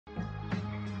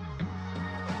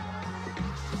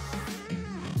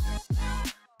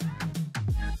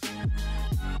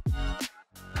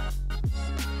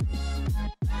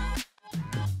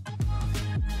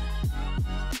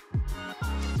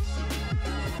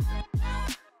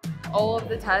All of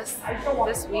the tests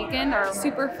this weekend are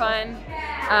super fun.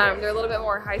 They're a little bit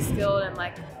more high skilled and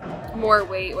like more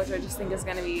weight, which I just think is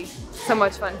going to be so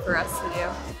much fun for us to do.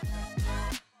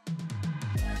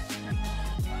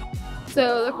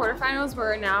 So the quarterfinals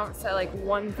were announced at like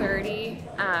 1:30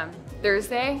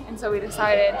 Thursday, and so we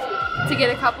decided to get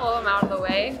a couple of them out of the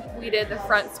way. We did the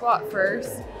front squat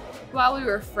first while we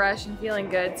were fresh and feeling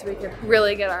good so we could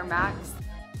really get our max.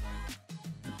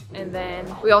 And then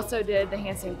we also did the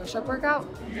handstand push-up workout.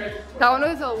 That one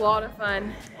was a lot of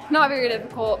fun. Not very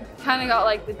difficult. Kind of got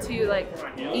like the two like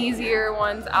easier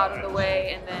ones out of the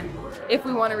way, and then if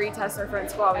we want to retest our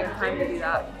front squat, we have time to do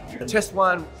that. Test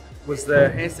one was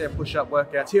the handstand push-up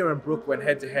workout. Tia and Brooke went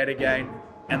head-to-head again,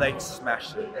 and they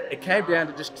smashed it. It came down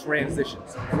to just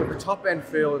transitions. With the top-end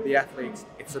feel of the athletes,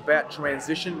 it's about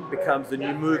transition becomes the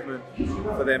new movement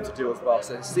for them to do as well.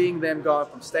 So seeing them going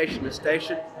from station to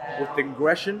station with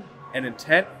aggression and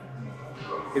intent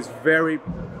is very,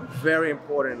 very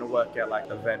important in a workout like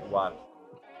event one.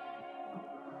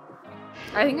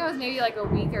 I think it was maybe like a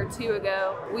week or two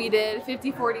ago, we did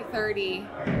 50, 40, 30,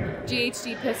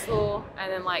 GHD pistol,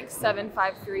 and then like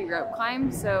 7-5-3 rope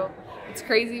climb. So it's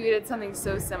crazy we did something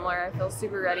so similar. I feel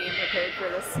super ready and prepared for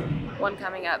this one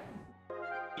coming up.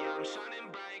 Yeah, I'm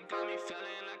shining bright, got me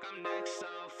feeling like I'm next, so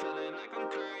feeling like I'm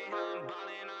Curry, I'm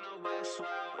balling on the West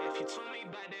Wall. If you told me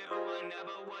back then, oh, I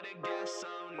never would've guessed, so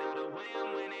now the way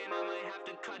I'm winning, I might have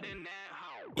to cut the net.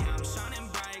 Yeah, I'm shining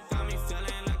bright, got me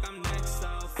feeling like I'm next, so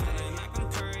feeling like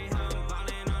I'm Curry, I'm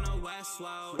balling on the West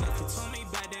Wall. If you told me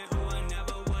back then, oh, I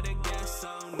never would've guessed, so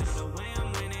now the way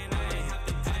I'm winning, I ain't have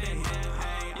to cut the net.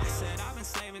 Hey, I said I've been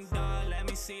saving, dog, let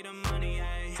me see the money.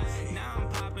 Hey, now I'm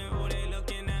popping, oh, they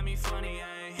looking at me funny.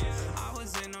 Hey, I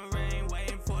was in the rain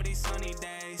waiting for these sunny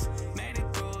days. Made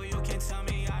it through, you can tell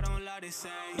me I don't love to say.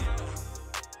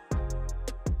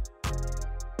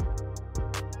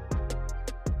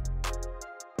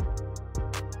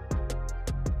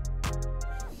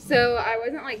 So I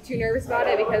wasn't like too nervous about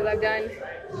it because I've done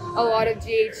a lot of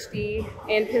GHD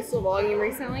and pistol volume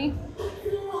recently.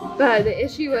 But the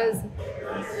issue was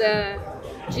the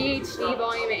GHD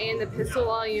volume and the pistol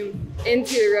volume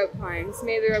into the rope climbs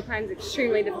made the rope climbs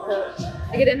extremely difficult.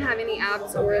 Like I didn't have any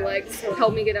abs or legs to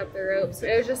help me get up the rope. So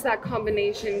it was just that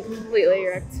combination completely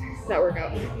wrecked that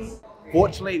workout.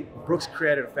 Fortunately, Brooke's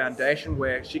created a foundation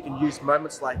where she can use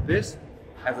moments like this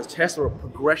as a test or a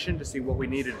progression to see what we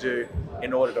need to do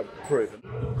in order to improve.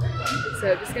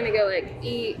 So just gonna go like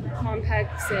eat,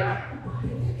 complex, and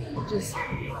just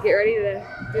get ready to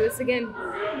do this again.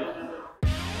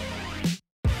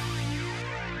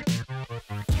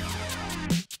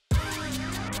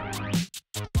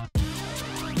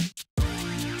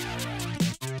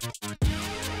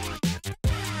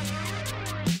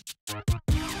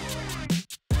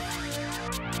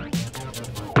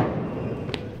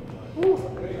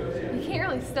 You can't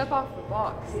really step off the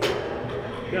box.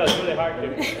 No, it's really hard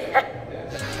to.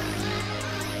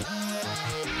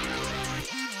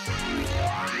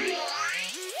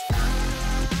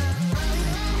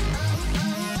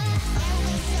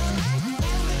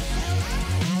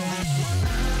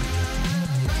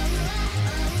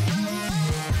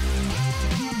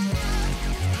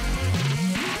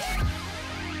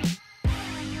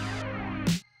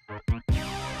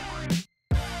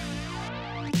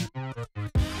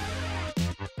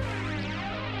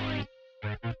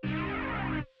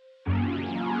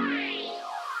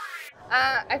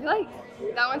 I feel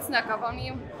like that one snuck up on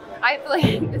you. I feel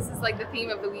like this is like the theme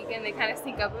of the weekend. They kind of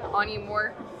sneak up on you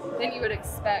more than you would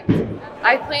expect.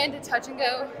 I planned to touch and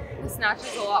go the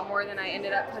snatches a lot more than I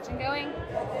ended up touch and going.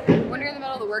 When you're in the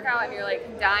middle of the workout and you're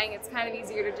like dying, it's kind of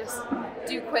easier to just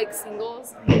do quick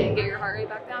singles and get your heart rate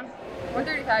back down.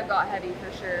 135 got heavy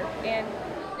for sure. And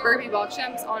burpee box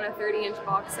jumps on a 30-inch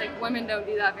box. Like women don't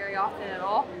do that very often at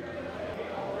all.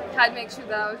 Had to make sure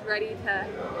that I was ready to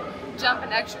jump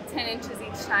an extra 10 inches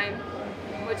each time,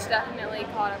 which definitely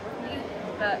caught up with me.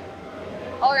 But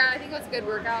all around, I think it was a good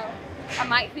workout. I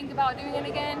might think about doing it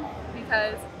again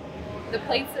because the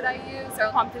plates that I use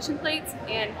are competition plates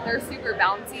and they're super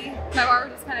bouncy. My bar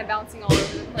was just kind of bouncing all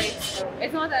over the place.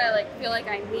 It's not that I feel like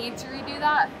I need to redo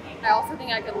that. I also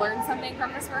think I could learn something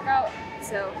from this workout,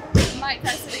 so I might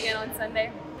test it again on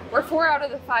Sunday. We're 4 out of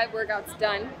the 5 workouts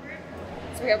done.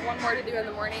 So we have one more to do in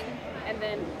the morning, and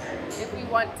then if we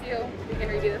want to, we can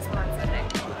redo this one on Sunday.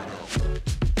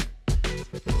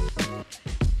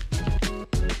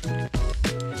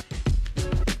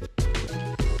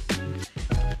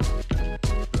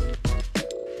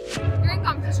 During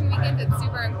competition weekends, it's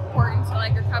super important to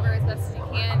recover as best as you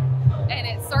can. And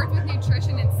it starts with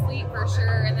nutrition and sleep for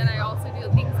sure. And then I also do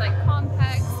things like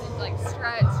complex and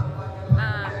stretch.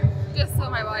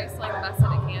 isolate the best that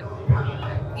I can.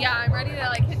 Yeah, I'm ready to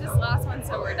like hit this last one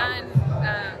so we're done.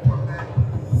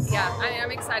 Yeah,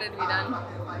 I'm excited to be done.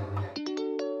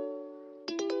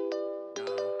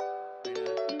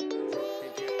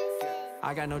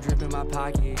 I got no drip in my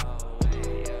pocket.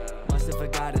 Must have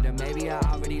forgot it, or maybe I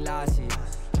already lost it.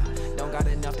 Don't got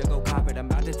enough to go pop it. I'm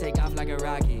about to take off like a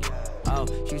rocket. Oh,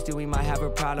 Houston, we might have a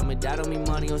problem, but that don't mean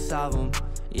money will solve them.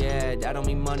 Yeah, that don't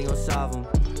mean money will solve them.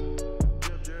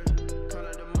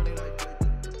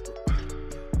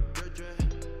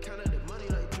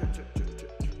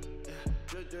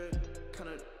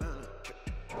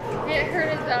 It hurt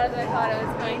as bad as I thought it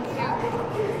was going to.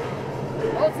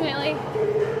 Ultimately,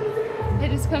 it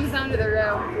just comes down to the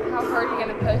row. How hard are you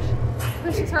going to push?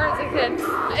 Push as hard as I could.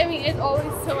 I mean, it's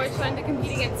always so much fun to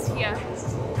compete against Tia.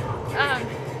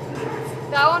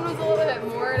 That one was a little bit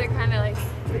more to kind of like,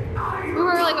 we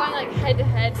were like going like head to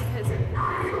head because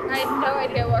I had no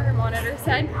idea what her monitor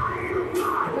said.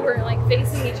 We weren't like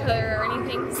facing each other or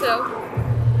anything. So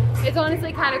it's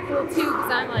honestly kind of cool too because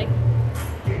I'm like,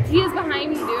 Tia's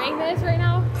behind me doing this right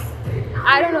now.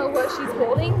 I don't know what she's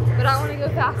holding, but I want to go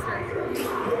faster.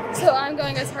 So I'm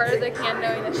going as hard as I can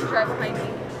knowing that she's right behind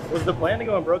me. Was the plan to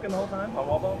go unbroken the whole time on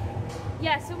wall ball?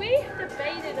 Yeah, so we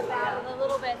debated about it a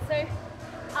little bit. So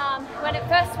when it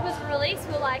first was released,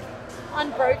 we were like,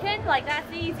 unbroken, like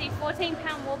that's easy,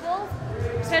 14-pound wall balls,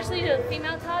 especially to the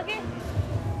female target.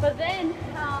 But then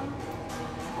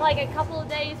like a couple of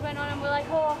days went on and we're like,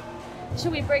 oh,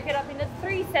 should we break it up into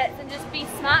 3 sets and just be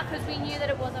smart because we knew that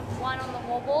it wasn't one on the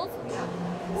wall balls.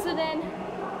 So then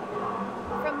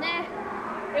from there,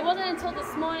 it wasn't until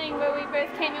this morning where we both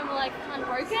came in and were like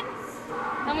unbroken.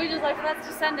 And we were just like, let's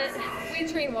just send it. We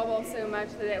trained wall ball so much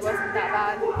that it wasn't that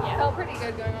bad. Yeah. It felt pretty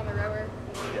good going on the rower.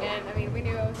 And I mean, we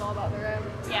knew it was all about the row.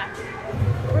 Yeah.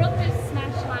 Brooke just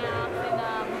smashed my ass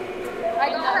in I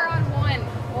got her on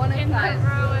one in of five. the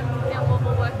row and wall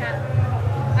ball workout.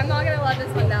 I'm not gonna let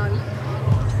this one down.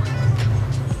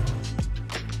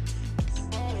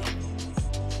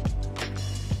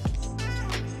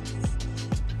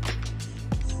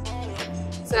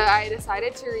 So I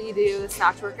decided to redo the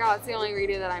snatch workout. It's the only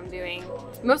redo that I'm doing.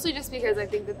 Mostly just because I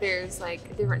think that there's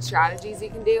like different strategies you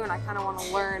can do and I kind of want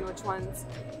to learn which ones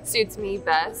suits me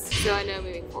best so I know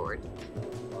moving forward.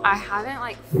 I haven't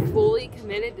like fully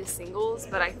committed to singles,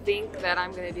 but I think that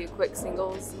I'm gonna do quick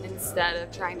singles instead of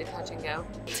trying to touch and go.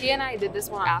 Tia and I did this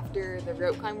one after the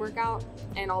rope climb workout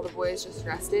and all the boys just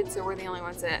rested, so we're the only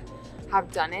ones that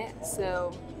have done it.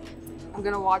 So I'm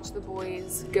gonna watch the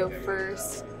boys go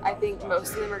first. I think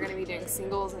most of them are gonna be doing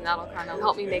singles and that'll kind of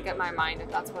help me make up my mind if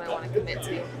that's what I wanna commit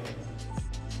to.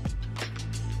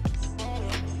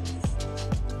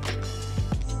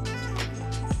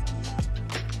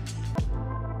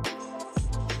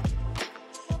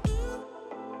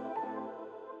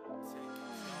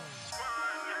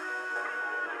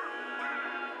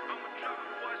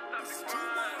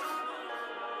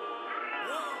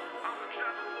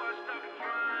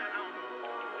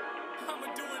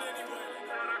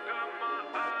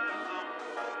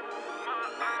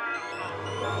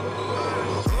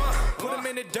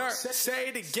 In the dirt, say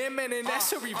it again, man, and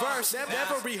that's a reverse.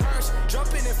 Never rehearse,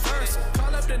 jumping in first.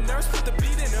 Call up the nurse, put the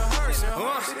beat in the hearse.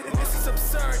 This is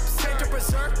absurd, came to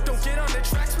berserk. Don't get on the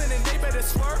tracks, man, and they better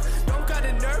swerve. Don't got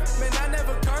a nerve, man, I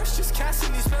never curse. Just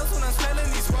casting these spells when I'm spelling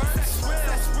these words.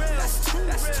 That's real,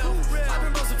 that's too real. I've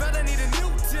been Roosevelt, I need a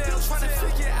new deal. Trying to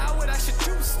figure out what I should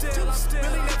do still. I'm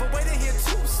really never waiting here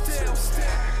too still.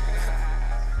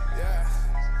 Yeah.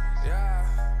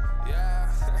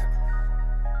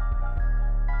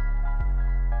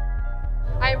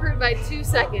 I improved by 2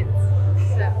 seconds. So.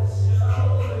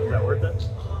 Is that worth it?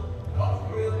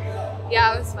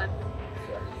 Yeah, it was fun.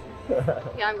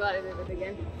 Yeah, I'm glad I did it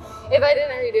again. If I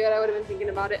didn't redo it, I would have been thinking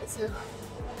about it. So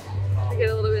I get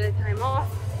a little bit of time off.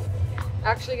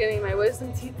 Actually getting my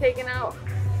wisdom teeth taken out.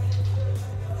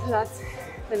 So that's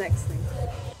the next thing.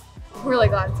 I'm really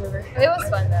glad it's over. It was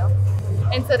fun though.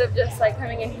 Instead of just like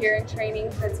coming in here and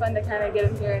training, it's fun to kind of get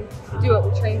in here and do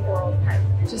what we train for all the time.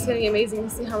 It's just gonna be amazing to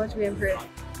see how much we improve.